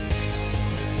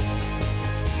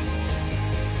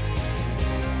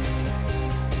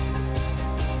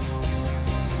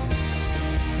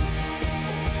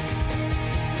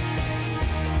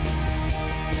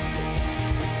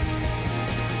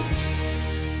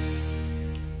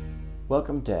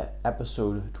Welcome to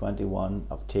episode 21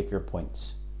 of Take Your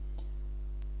Points.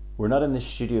 We're not in the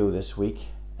studio this week.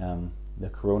 The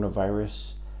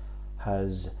coronavirus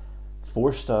has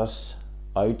forced us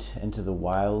out into the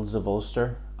wilds of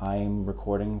Ulster. I'm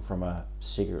recording from a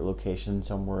secret location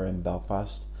somewhere in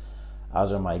Belfast,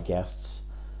 as are my guests.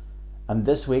 And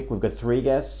this week we've got three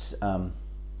guests. Cahal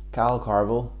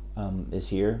Carvill is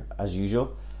here as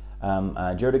usual.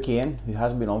 Gerard O'Kane, who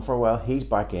hasn't been on for a while, he's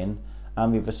back in.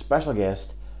 And we have a special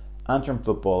guest, Antrim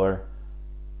footballer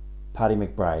Paddy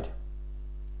McBride.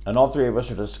 And all three of us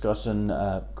are discussing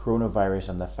coronavirus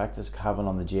and the effect it's having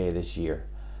on the GA this year.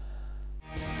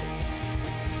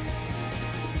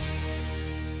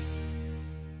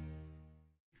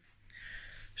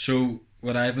 So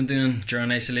what I've been doing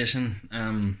during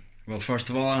isolation, well, first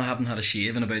of all, I haven't had a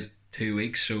shave in about 2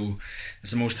 weeks, so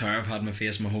it's the most hair I've had on my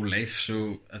face my whole life.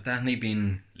 So I've definitely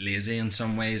been lazy in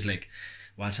some ways, like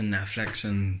watching Netflix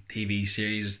and TV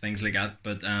series, things like that.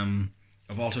 But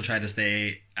I've also tried to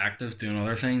stay active doing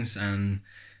other things, and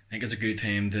I think it's a good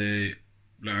time to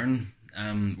learn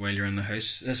while you're in the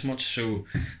house this much. So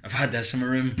I've had this in my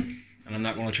room, and I'm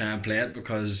not going to try and play it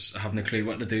because I haven't a clue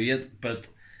what to do yet. But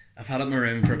I've had it in my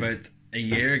room for about a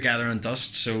year gathering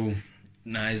dust, so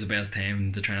now is the best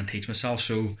time to try and teach myself.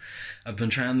 So I've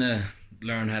been trying to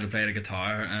learn how to play the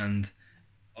guitar, and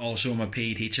also I'm a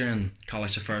PE teacher in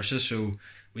College of First, so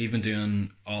we've been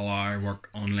doing all our work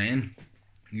online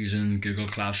using Google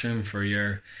Classroom for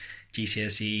your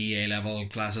GCSE, A-level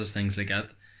classes, things like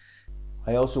that.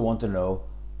 I also want to know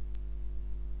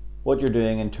what you're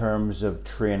doing in terms of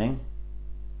training.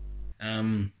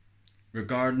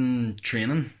 Regarding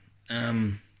training,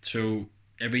 so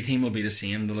every team will be the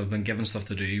same. They'll have been given stuff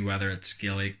to do, whether it's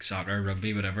Gaelic, soccer,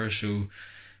 rugby, whatever. So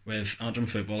with Antrim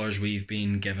footballers, we've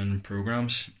been given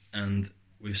programs, and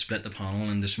we've split the panel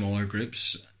into smaller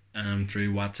groups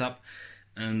through WhatsApp,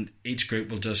 and each group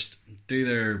will just do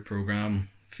their program,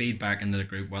 feed back into the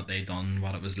group what they done,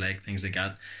 what it was like, things like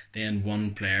that. Then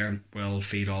one player will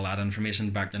feed all that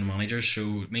information back to the manager.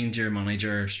 So it means your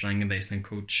manager, strength and conditioning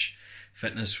coach,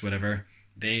 fitness, whatever,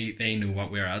 they know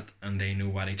what we're at, and they know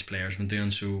what each player's been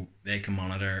doing, so they can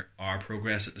monitor our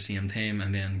progress at the same time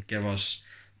and then give us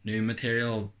new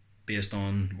material based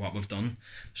on what we've done.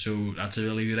 So that's a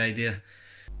really good idea.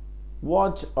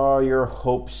 What are your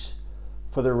hopes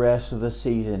for the rest of the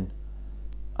season?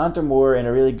 Antrim were in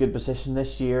a really good position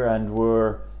this year and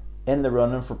were in the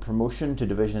running for promotion to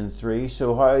Division 3,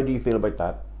 so how do you feel about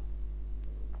that?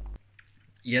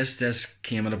 Yes, this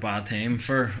came at a bad time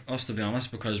for us, to be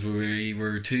honest, because we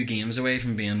were 2 games away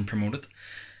from being promoted.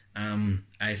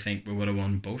 I think we would have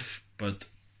won both, but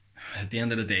at the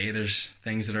end of the day, there's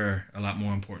things that are a lot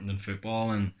more important than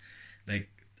football, and like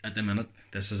at the minute,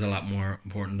 this is a lot more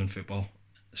important than football.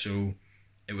 So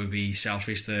it would be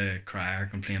selfish to cry or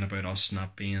complain about us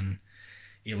not being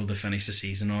able to finish the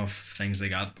season off, things like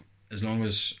that. As long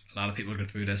as a lot of people get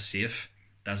through this safe,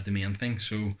 that's the main thing.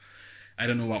 So I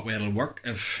don't know what way it'll work,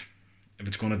 if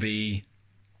it's going to be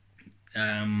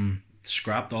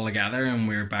scrapped altogether and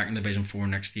we're back in Division 4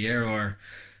 next year, or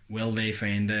will they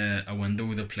find a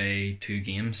window to play 2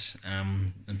 games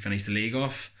and finish the league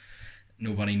off?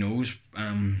 Nobody knows.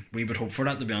 We would hope for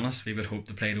that, to be honest. We would hope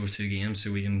to play those 2 games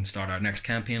so we can start our next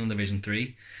campaign in Division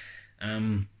 3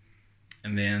 and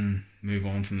then move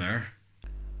on from there.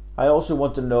 I also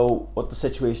want to know what the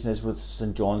situation is with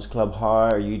St John's Club. How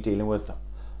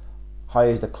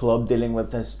is the club dealing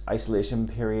with this isolation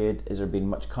period? Is there been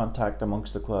much contact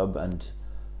amongst the club, and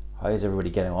how is everybody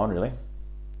getting on, really?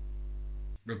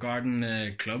 Regarding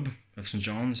the club of St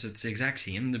John's, it's the exact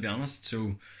same, to be honest.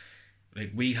 So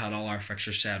like, we had all our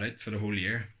fixtures set out for the whole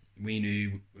year. We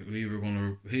knew who we were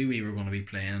going to be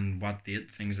playing, what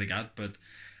date, things like that. But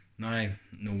now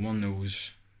no one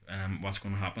knows what's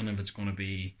going to happen, if it's going to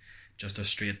be just a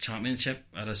straight championship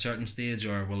at a certain stage,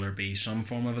 or will there be some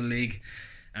form of a league.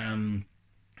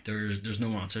 There's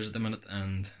no answers at the minute,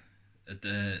 and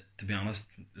to be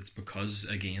honest, it's because,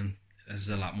 again, this is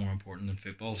a lot more important than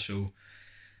football. So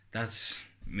that's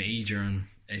me during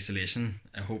isolation.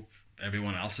 I hope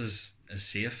everyone else is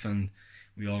safe and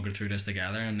we all go through this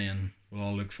together, and then we'll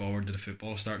all look forward to the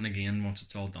football starting again once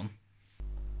it's all done.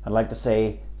 I'd like to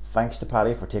say thanks to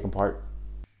Paddy for taking part.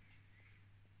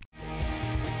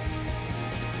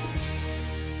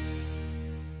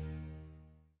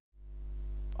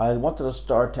 I wanted to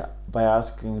start by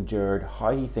asking Gerard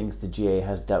how he thinks the GA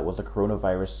has dealt with the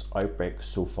coronavirus outbreak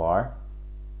so far.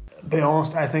 To be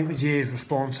honest, I think the GA's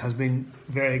response has been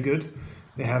very good.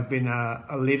 They have been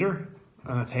a leader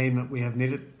and a time that we have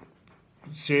needed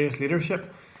serious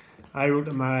leadership. I wrote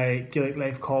in my Gaelic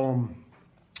Life column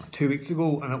 2 weeks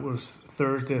ago, and it was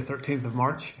Thursday the 13th of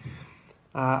March,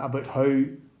 about how,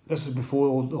 this is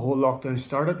before the whole lockdown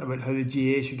started, about how the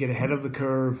GAA should get ahead of the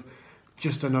curve,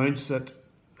 just announce that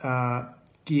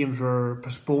games were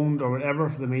postponed or whatever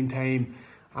for the meantime,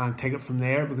 and take it from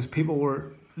there, because people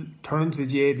were turning to the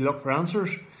GAA to look for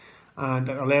answers. And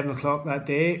at 11 o'clock that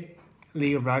day,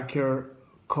 League of Ragcure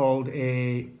called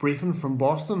a briefing from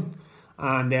Boston,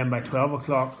 and then by 12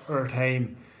 o'clock our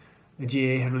time, the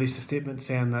GAA had released a statement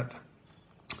saying that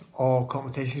all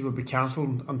competitions would be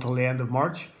cancelled until the end of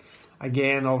March.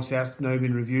 Again, obviously that's now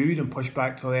been reviewed and pushed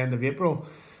back till the end of April.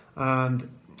 And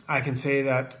I can say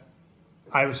that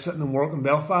I was sitting in work in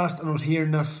Belfast and I was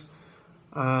hearing this,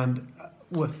 and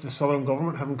with the Southern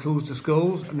Government having closed the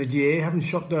schools and the GAA having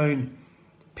shut down,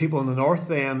 people in the north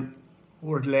then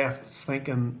were left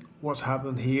thinking, what's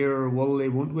happening here? Will they,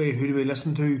 won't we? Who do we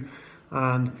listen to?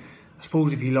 And I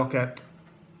suppose if you look at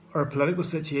our political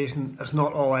situation, it's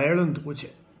not all Ireland, which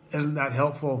isn't that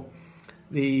helpful.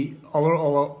 The other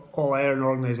all Ireland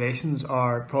organisations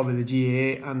are probably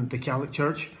the GAA and the Catholic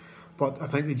Church, but I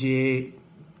think the GAA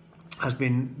has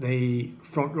been the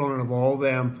front runner of all of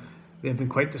them. They've been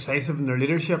quite decisive in their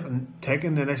leadership and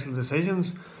taking the initial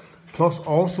decisions. Plus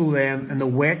also then, in the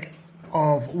wake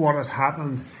of what has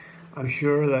happened, I'm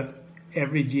sure that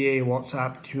every GAA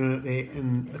WhatsApp community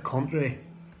in the country,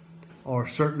 or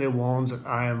certainly ones that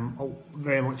I am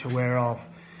very much aware of,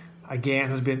 again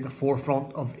has been at the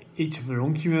forefront of each of their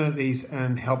own communities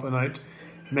and helping out,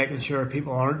 making sure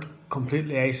people aren't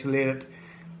completely isolated.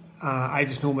 I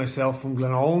just know myself from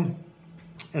Glenallen,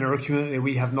 in our community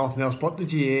we have nothing else but the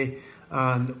GAA,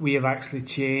 and we have actually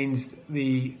changed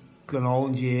the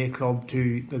Glenallen GAA club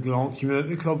to the Glenallen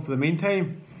Community Club for the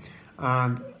meantime,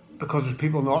 and because there's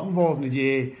people not involved in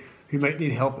the GAA who might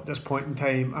need help at this point in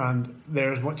time, and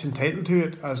they're as much entitled to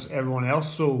it as everyone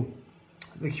else. So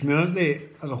the community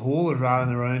as a whole is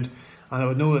rallying around, and I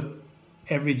would know that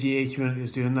every GAA community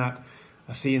is doing that.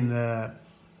 I see in the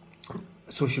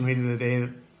social media today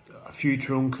that a few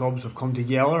Tyrone clubs have come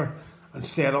together and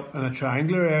set up in a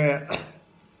triangular area.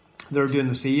 They're doing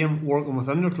the same, working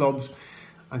within their clubs,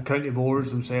 and county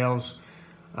boards themselves,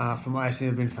 from what I see,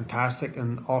 have been fantastic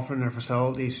in offering their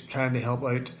facilities, trying to help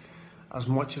out as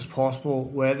much as possible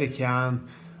where they can.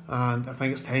 And I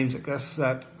think it's times like this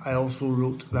that I also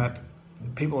wrote that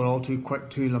people are all too quick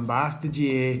to lambast the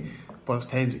GAA, but it's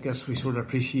times like this we sort of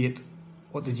appreciate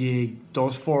what the GAA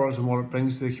does for us and what it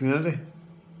brings to the community.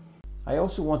 I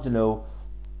also want to know,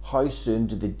 how soon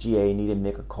do the GAA need to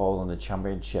make a call on the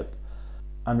championship,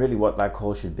 and really what that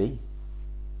call should be?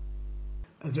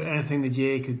 Is there anything the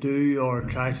GAA could do or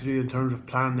try to do in terms of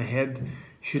planning ahead?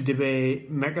 Should they be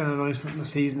making an announcement in the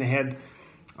season ahead?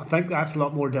 I think that's a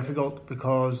lot more difficult,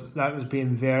 because that is being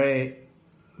very,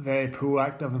 very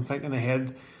proactive and thinking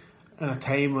ahead in a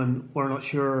time when we're not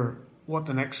sure what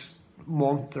the next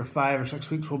month or 5 or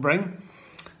 6 weeks will bring.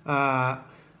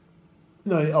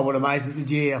 Now, I would imagine that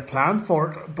the GAA have planned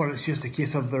for it, but it's just a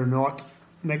case of they're not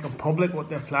making public what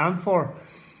they've planned for.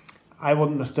 I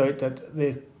wouldn't misdoubt that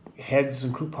the heads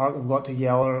in Croke Park have got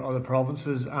together, or the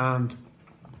provinces, and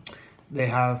they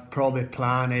have probably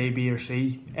plan A, B or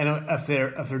C. And if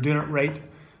they're doing it right,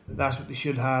 that's what they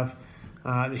should have.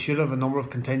 They should have a number of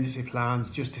contingency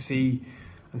plans just to see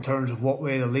in terms of what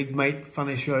way the league might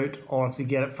finish out, or if they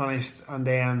get it finished and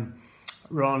then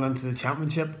run into the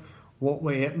championship, what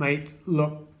way it might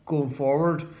look going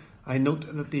forward. I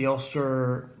note that the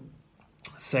Ulster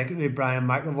Secretary Brian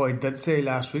McAvoy did say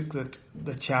last week that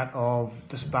the chat of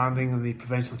disbanding the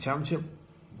provincial championship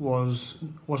was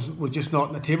just not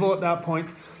on the table at that point.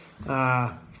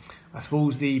 I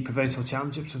suppose the provincial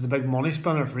championships is the big money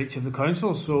spinner for each of the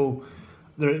councils, so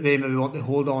they maybe want to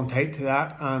hold on tight to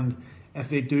that. And if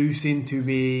they do seem to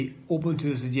be open to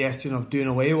the suggestion of doing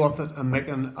away with it and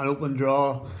making an open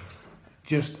draw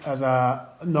just as a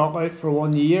knockout for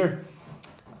 1 year,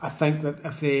 I think that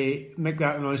if they make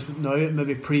that announcement now, it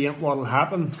maybe preempt what will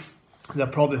happen. They'll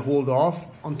probably hold off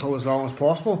until as long as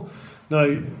possible.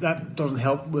 Now, that doesn't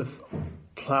help with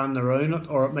planning around it,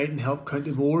 or it mightn't help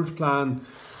county boards plan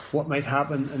what might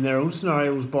happen in their own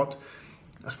scenarios, but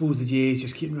I suppose the GAA is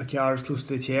just keeping the cards close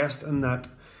to the chest, in that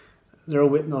they're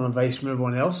waiting on advice from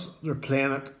everyone else. They're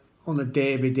playing it on a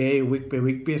day-by-day,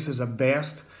 week-by-week basis at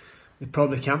best. They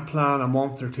probably can't plan a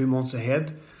month or 2 months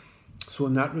ahead. So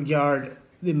in that regard,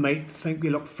 they might think they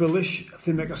look foolish if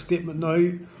they make a statement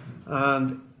now,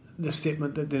 and the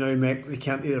statement that they now make they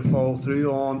can't either follow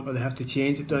through on, or they have to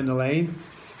change it down the line.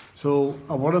 So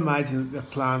I would imagine that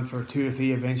they've planned for 2 or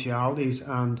 3 eventualities,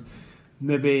 and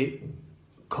maybe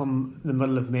come the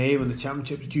middle of May, when the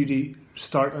championship's due to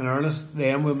start in earnest,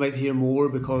 then we might hear more,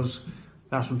 because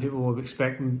that's when people will be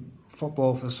expecting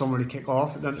football for the summer to kick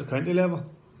off at the county level.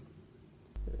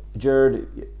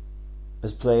 Gerard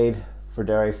has played for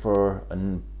Derry for a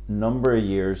number of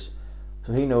years,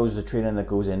 so he knows the training that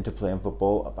goes into playing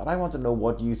football. But I want to know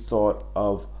what you thought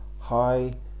of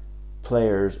how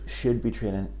players should be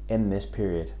training in this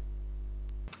period.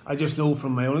 I just know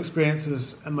from my own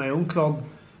experiences in my own club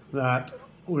that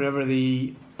whenever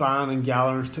the ban and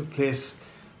gatherings took place,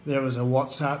 there was a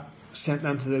WhatsApp sent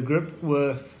into the group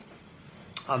with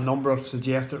a number of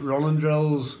suggested running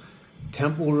drills,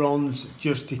 tempo runs,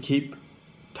 just to keep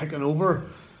ticking over.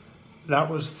 That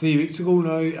was 3 weeks ago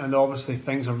now, and obviously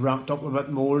things have ramped up a bit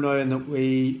more now, and that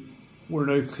we're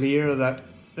now clear that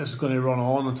this is going to run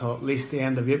on until at least the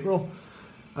end of April.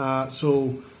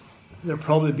 So they're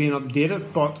probably being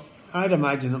updated, but I'd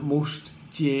imagine that most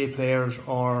GAA players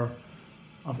are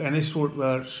of any sort,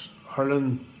 whether it's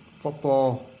hurling,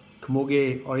 football,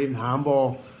 camogie or even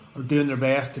handball, are doing their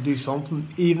best to do something,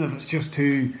 even if it's just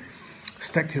to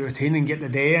stick to routine and get the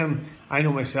day in. I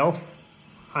know myself,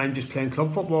 I'm just playing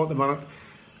club football at the minute.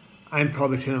 I'm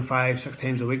probably training 5-6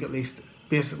 times a week at least,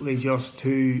 basically just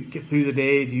to get through the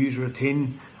day, to use a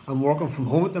routine. I'm working from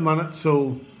home at the minute,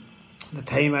 so the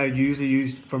time I usually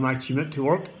use for my commute to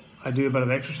work, I do a bit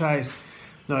of exercise.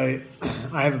 Now,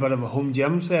 I have a bit of a home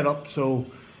gym set up, so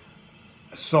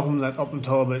it's something that up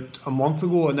until about a month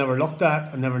ago I never looked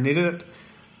at, I never needed it,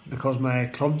 because my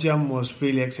club gym was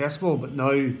freely accessible, but now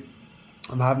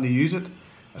I'm having to use it.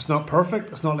 It's not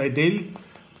perfect, it's not ideal,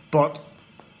 but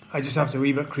I just have to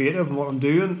be a wee bit creative in what I'm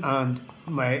doing, and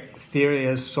my theory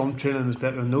is some training is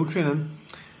better than no training.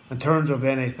 In terms of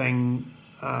anything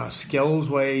skills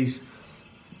wise,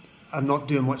 I'm not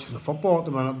doing much of the football at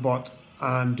the minute, but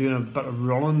I'm doing a bit of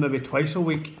running maybe twice a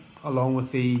week, along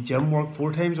with the gym work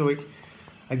 4 times a week.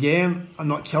 Again, I'm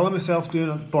not killing myself doing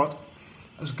it, but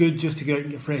it's good just to get out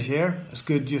and get fresh air. It's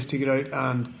good just to get out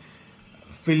and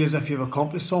feel as if you've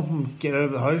accomplished something, get out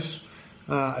of the house.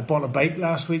 I bought a bike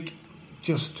last week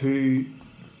just to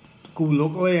go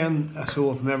locally in,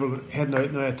 so if I'm ever heading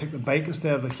out now, I take the bike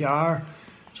instead of the car.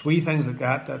 It's wee things like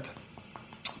that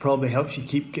probably helps you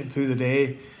keep getting through the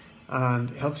day,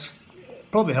 and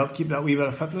probably help keep that wee bit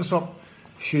of fitness up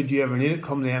should you ever need it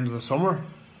come the end of the summer.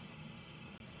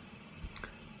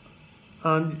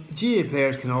 And GAA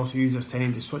players can also use this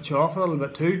time to switch off a little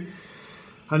bit too.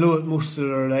 I know that most of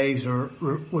their lives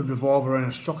would revolve around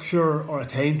a structure or a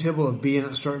timetable of being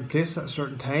at a certain place at a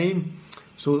certain time,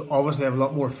 so obviously I have a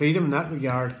lot more freedom in that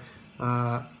regard.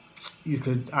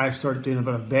 I've started doing a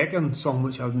bit of baking, something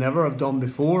which I've never have done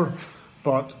before,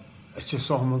 but it's just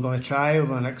something I'm going to try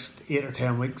over the next 8 or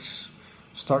 10 weeks.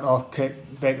 Start off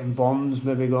baking buns,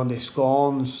 maybe going to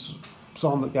scones,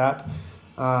 something like that.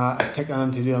 I've taken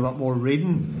on to do a lot more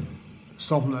reading,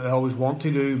 something that I always want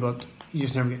to do, but you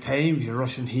just never get time because you're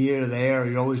rushing here or there, or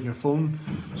you're always on your phone.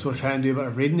 So I try and do a bit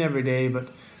of reading every day, but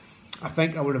I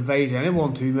think I would advise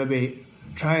anyone to maybe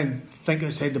try and think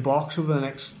outside the box over the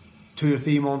next 2 or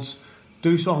 3 months.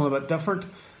 Do something a bit different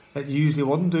that you usually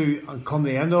wouldn't do, and come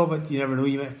the end of it, you never know,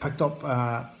 you might have picked up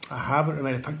a habit, or you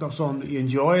might have picked up something that you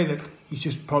enjoy that you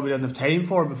just probably didn't have time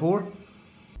for before.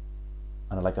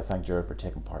 And I'd like to thank Gerard for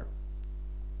taking part.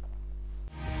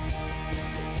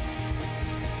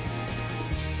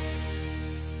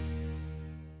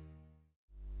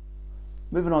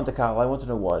 Moving on to Cahal, I want to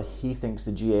know what he thinks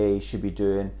the GAA should be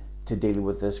doing to deal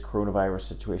with this coronavirus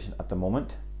situation at the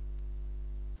moment.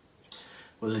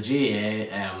 Well, the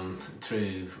GAA,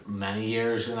 through many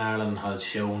years in Ireland, has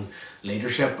shown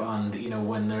leadership, and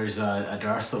when there's a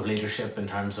dearth of leadership in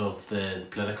terms of the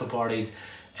political parties,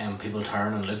 people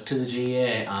turn and look to the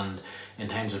GAA, and in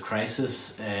times of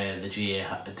crisis, the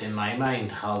GAA, in my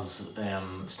mind, has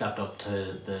stepped up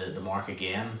to the mark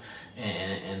again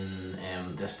in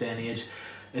this day and age.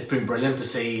 It's been brilliant to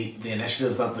see the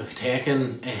initiatives that they've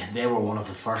taken. They were one of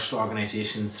the first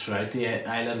organisations throughout the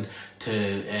island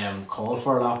to call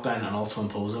for a lockdown and also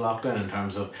impose a lockdown in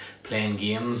terms of playing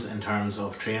games, in terms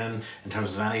of training, in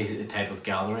terms of any type of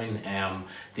gathering.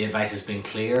 The advice has been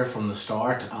clear from the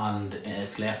start, and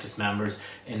it's left its members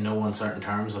in no uncertain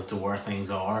terms as to where things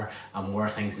are and where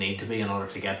things need to be in order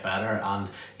to get better. And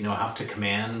I have to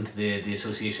commend the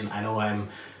association. I know I'm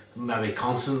maybe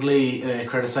constantly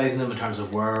criticising them in terms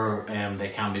of where they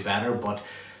can be better, but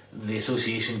the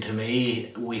association, to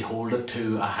me, we hold it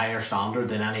to a higher standard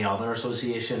than any other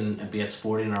association, be it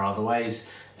sporting or otherwise,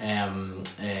 in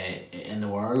the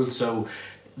world. So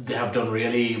they have done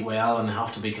really well and they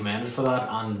have to be commended for that,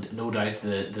 and no doubt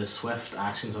the swift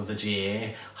actions of the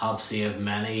GAA have saved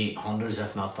many hundreds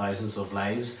if not thousands of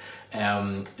lives.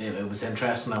 It was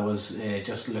interesting. I was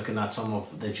just looking at some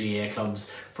of the GAA clubs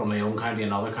from my own county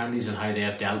and other counties and how they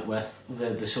have dealt with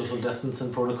the social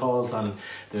distancing protocols, and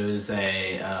there was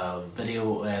a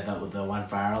video that went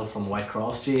viral from White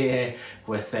Cross GAA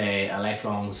with a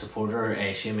lifelong supporter,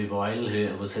 Shamey Boyle, who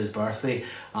it was his birthday,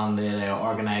 and they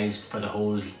organised for the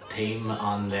whole team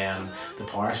and the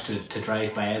parish to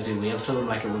drive by as he waved to them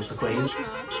like it was the Queen.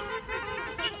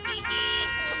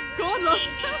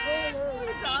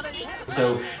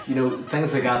 So,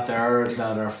 things like that there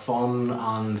that are fun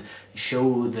and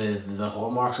show the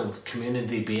hallmarks of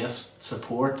community-based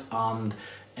support and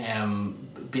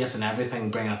basing everything,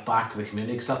 bringing it back to the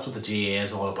community, because that's what the GAA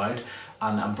is all about.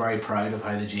 And I'm very proud of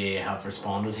how the GAA have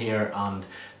responded here, and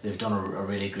they've done a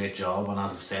really great job. And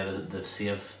as I've said, they've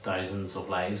saved thousands of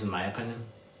lives, in my opinion.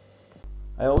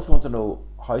 I also want to know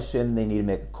how soon they need to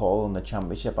make a call on the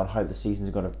championship and how the season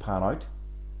is going to pan out.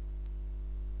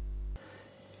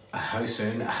 How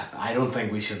soon? I don't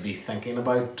think we should be thinking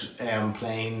about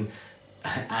playing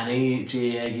any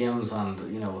GAA games, and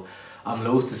I'm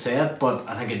loath to say it, but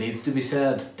I think it needs to be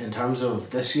said. In terms of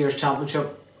this year's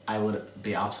championship, I would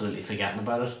be absolutely forgetting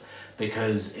about it,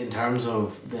 because in terms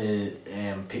of the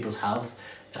people's health,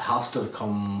 it has to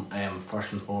come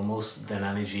first and foremost than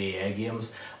any GAA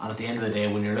games. And at the end of the day,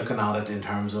 when you're looking at it in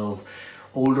terms of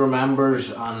older members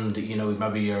and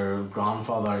maybe your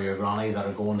grandfather or your granny that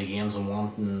are going to games and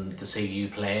wanting to see you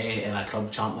play in a club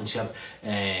championship,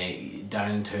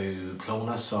 down to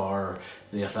Clonus or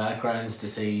the athletic grounds to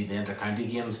see the inter-county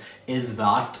games, is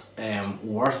that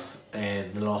worth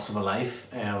the loss of a life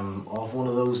of one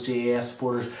of those GAA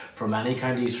supporters from any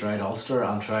county throughout Ulster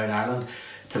and throughout Ireland?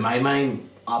 To my mind,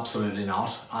 absolutely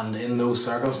not. And in those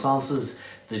circumstances,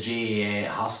 the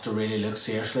GAA has to really look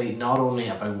seriously, not only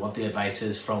about what the advice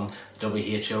is from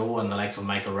WHO and the likes of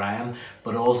Michael Ryan,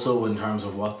 but also in terms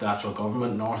of what the actual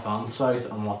government, North and South,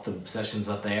 and what the positions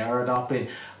that they are adopting.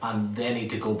 And they need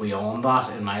to go beyond that,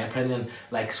 in my opinion.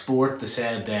 Like sport, they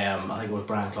said, I think what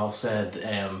Brian Clough said,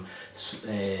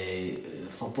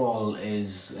 football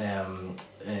is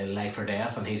life or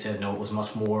death, and he said no, it was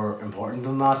much more important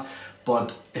than that.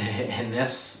 But in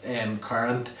this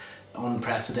current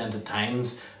unprecedented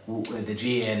times, the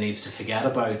GAA needs to forget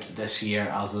about this year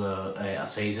as a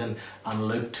season and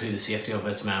look to the safety of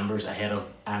its members ahead of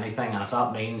anything. And if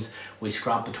that means we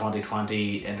scrap the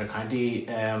 2020 inter-county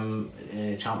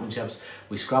championships,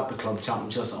 we scrap the club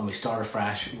championships, and we start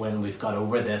afresh when we've got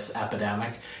over this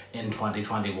epidemic in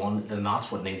 2021, then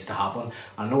that's what needs to happen.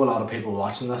 I know a lot of people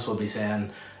watching this will be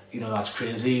saying, that's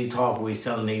crazy talk. We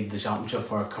still need the championship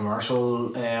for commercial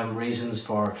reasons,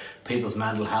 for people's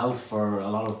mental health, for a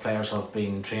lot of players have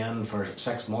been training for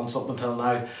 6 months up until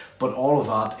now. But all of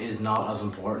that is not as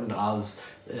important as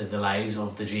the lives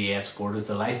of the GAA supporters,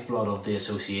 the lifeblood of the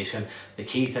association. The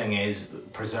key thing is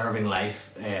preserving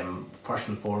life first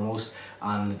and foremost,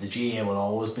 and the GAA will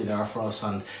always be there for us.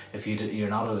 And if you're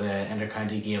not at an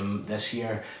inter-county game this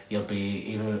year, you'll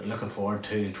be even looking forward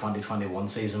to 2021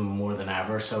 season more than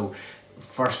ever. So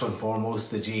first and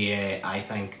foremost, the GAA, I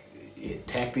think,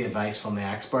 take the advice from the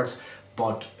experts,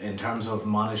 but in terms of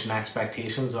managing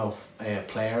expectations of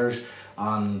players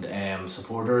and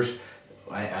supporters,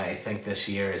 I think this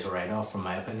year is a write-off, from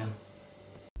my opinion.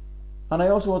 And I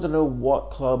also want to know what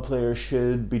club players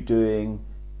should be doing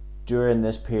during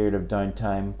this period of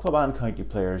downtime. Club and county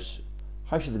players,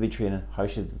 how should they be training? How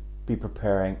should they be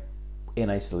preparing in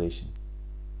isolation?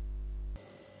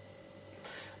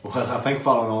 Well, I think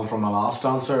following on from my last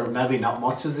answer, maybe not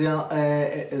much is the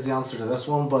answer to this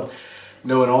one, but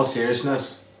no, in all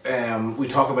seriousness, we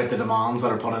talk about the demands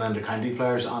that are put on inter-county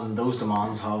players, and those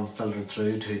demands have filtered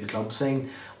through to the club scene.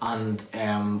 And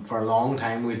for a long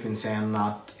time we've been saying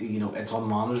that it's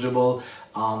unmanageable,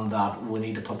 and that we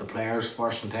need to put the players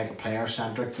first and take a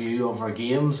player-centric view of our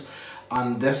games.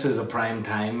 And this is a prime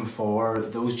time for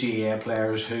those GAA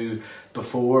players who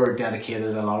before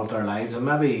dedicated a lot of their lives, and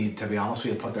maybe, to be honest, we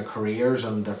had put their careers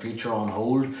and their future on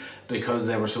hold because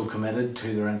they were so committed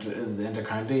to the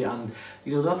inter-county. And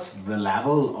that's the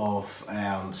level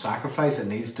of sacrifice that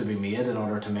needs to be made in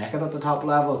order to make it at the top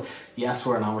level. Yes,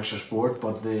 we're an amateur sport,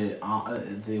 but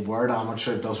the word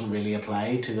amateur doesn't really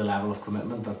apply to the level of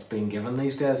commitment that's being given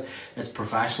these days. It's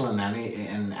professional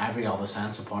in every other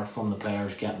sense apart from the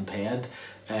players getting paid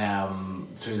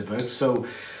through the books. So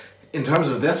in terms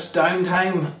of this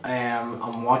downtime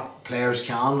and what players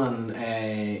can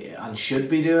and should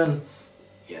be doing,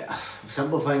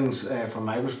 simple things from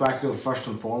my perspective, first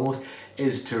and foremost,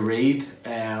 is to read.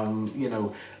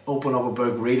 Open up a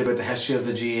book, read about the history of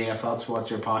the GAA if that's what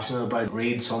you're passionate about.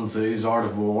 Read Sun Tzu's Art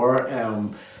of War.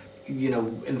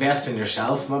 invest in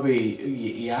yourself, maybe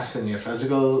yes, in your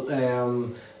physical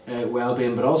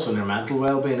well-being, but also in your mental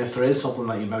well-being. If there is something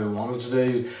that you maybe wanted to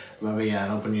do, maybe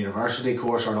an open university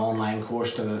course or an online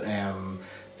course to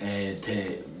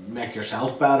make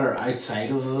yourself better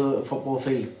outside of the football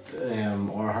field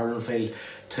or hurling field,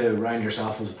 to round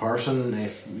yourself as a person.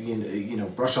 If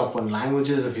brush up on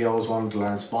languages, if you always wanted to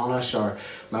learn Spanish, or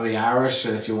maybe Irish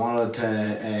if you wanted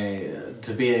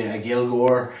to be a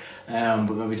Gaeilgeoir,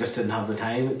 but maybe just didn't have the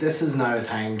time. This is now a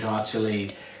time to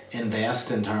actually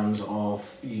invest in terms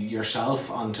of yourself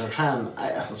and to try and,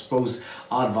 I suppose,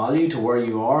 add value to where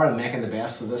you are and making the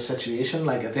best of this situation.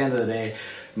 Like, at the end of the day,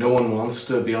 no one wants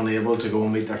to be unable to go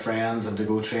and meet their friends and to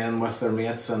go train with their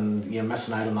mates, and you're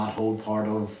missing out on that whole part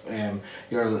of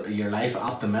your life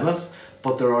at the minute.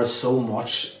 But there is so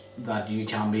much that you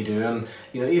can be doing,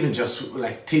 even just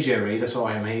like TJ Reid. I saw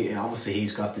him,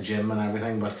 he's got the gym and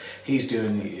everything, but he's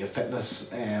doing fitness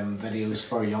videos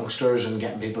for youngsters and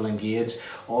getting people engaged.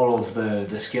 All of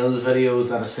the skills videos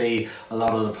that I see a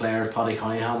lot of the players, Paddy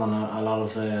Cunningham and a lot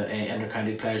of the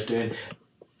inter-county players doing.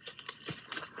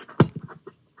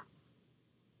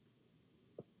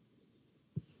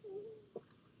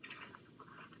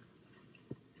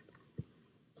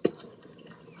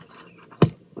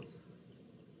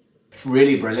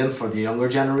 Really brilliant for the younger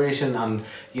generation, and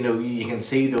you can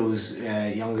see those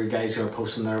younger guys who are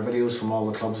posting their videos from all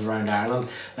the clubs around Ireland.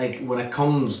 Like, when it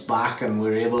comes back and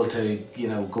we're able to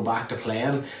go back to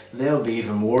playing, they'll be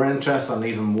even more interested and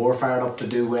even more fired up to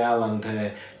do well and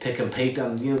to compete,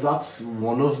 and that's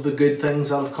one of the good things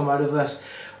that have come out of this.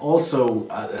 Also,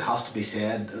 it has to be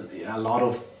said, a lot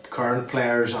of current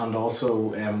players and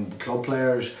also club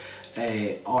players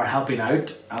are helping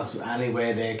out as any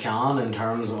way they can in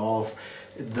terms of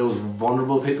those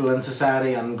vulnerable people in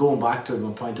society. And going back to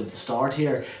my point at the start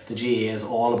here, the GAA is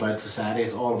all about society,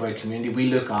 it's all about community. We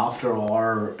look after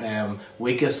our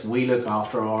weakest, we look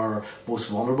after our most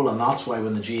vulnerable, and that's why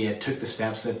when the GAA took the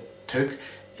steps it took,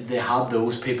 they had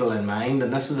those people in mind.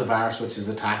 And this is a virus which is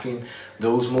attacking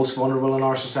those most vulnerable in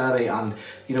our society, and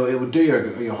it would do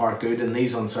your heart good in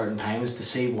these uncertain times to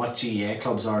see what GAA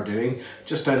clubs are doing.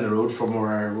 Just down the road from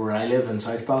where I live in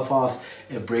South Belfast,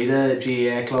 Breda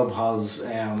GAA club has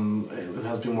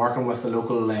been working with the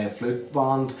local flute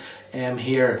band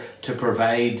here to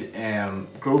provide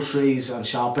groceries and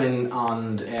shopping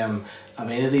and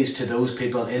amenities to those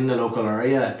people in the local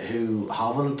area who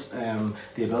haven't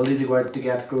the ability to go out to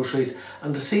get groceries.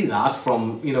 And to see that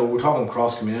from, we're talking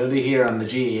cross community here, and the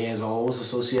GAA is always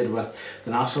associated with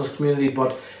the nationalist community,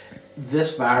 but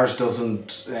this virus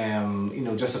doesn't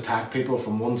just attack people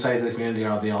from one side of the community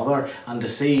or the other. And to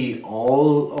see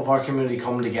all of our community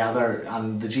come together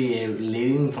and the GAA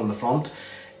leading from the front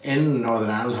in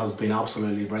Northern Ireland has been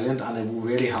absolutely brilliant, and it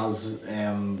really has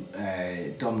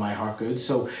done my heart good.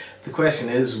 So the question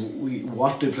is,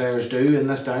 what do players do in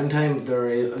this downtime? There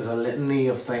is a litany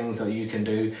of things that you can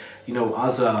do,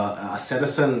 as a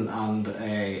citizen and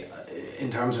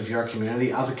in terms of your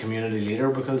community, as a community leader,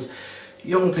 because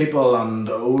young people and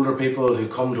older people who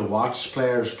come to watch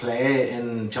players play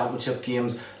in championship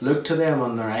games look to them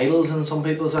and they're idols in some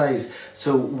people's eyes.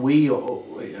 So we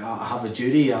have a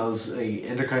duty as a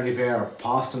inter-county player or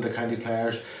past inter-county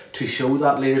players to show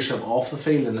that leadership off the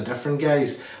field in the different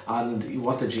guys. And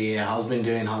what the GAA has been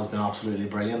doing has been absolutely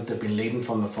brilliant. They've been leading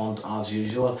from the front as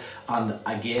usual. And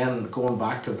again, going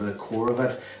back to the core of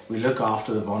it, we look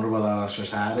after the vulnerable in our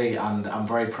society, and I'm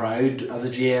very proud as a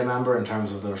GAA member in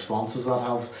terms of the responses that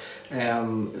have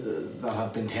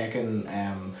been taken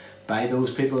by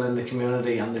those people in the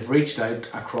community, and they've reached out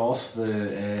across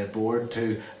the board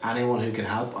to anyone who can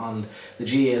help. And the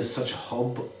GAA is such a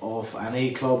hub of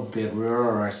any club, be it rural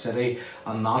or a city,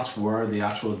 and that's where the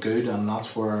actual good, and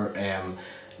that's where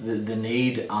the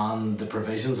need and the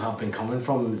provisions have been coming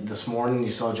from. This morning you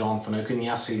saw John Finucane.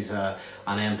 Yes, he's an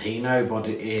MP now, but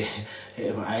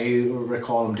if I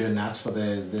recall him doing nets for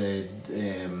the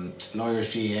Lawyers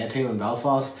GAA team in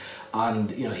Belfast,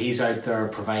 and he's out there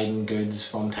providing goods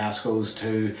from Tesco's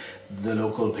to the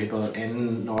local people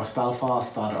in North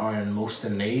Belfast that are in most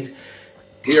in need.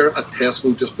 Here at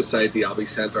Tesco, just beside the Abbey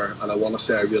Centre, and I want to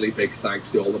say a really big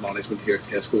thanks to all the management here at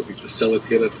Tesco who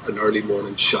facilitated an early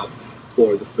morning shop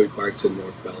for the food banks in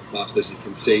North Belfast. As you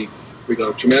can see, we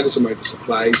got a tremendous amount of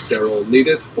supplies. They're all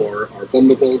needed for our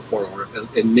vulnerable, for our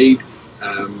in need,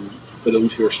 for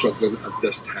those who are struggling at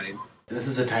this time. This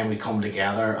is a time we come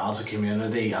together as a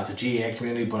community, as a GAA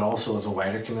community, but also as a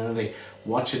wider community.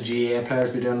 What should GAA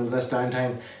players be doing with this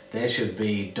downtime? They should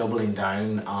be doubling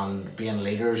down and being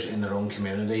leaders in their own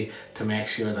community to make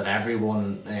sure that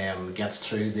everyone gets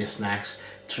through this next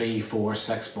 3, 4,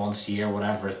 6 months, year,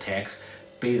 whatever it takes,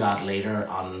 be that leader,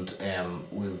 and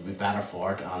we'll be better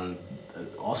for it, and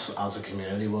us as a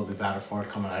community will be better for it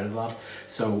coming out of that.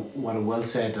 So what I will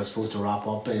say, I suppose, to wrap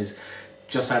up is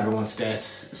just everyone stay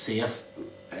safe,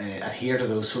 adhere to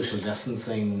those social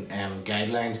distancing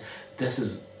guidelines. This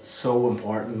is so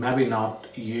important. Maybe not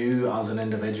you as an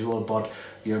individual, but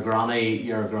your granny,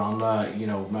 your granda, you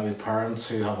know, maybe parents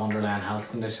who have underlying health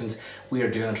conditions. We are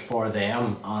doing it for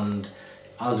them, and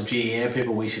as a GAA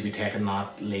people, we should be taking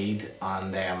that lead.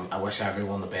 And I wish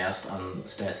everyone the best and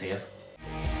stay safe.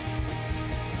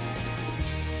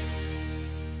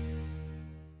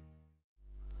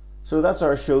 So that's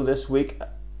our show this week.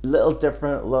 Little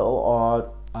different, little odd.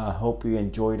 I hope you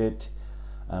enjoyed it.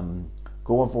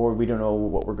 Going forward, we don't know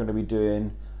what we're going to be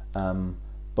doing,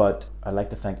 but I'd like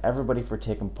to thank everybody for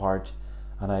taking part,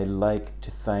 and I'd like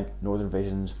to thank Northern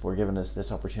Visions for giving us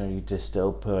this opportunity to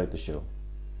still put out the show.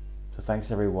 So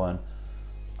thanks everyone,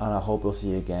 and I hope we'll see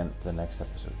you again for the next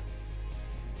episode.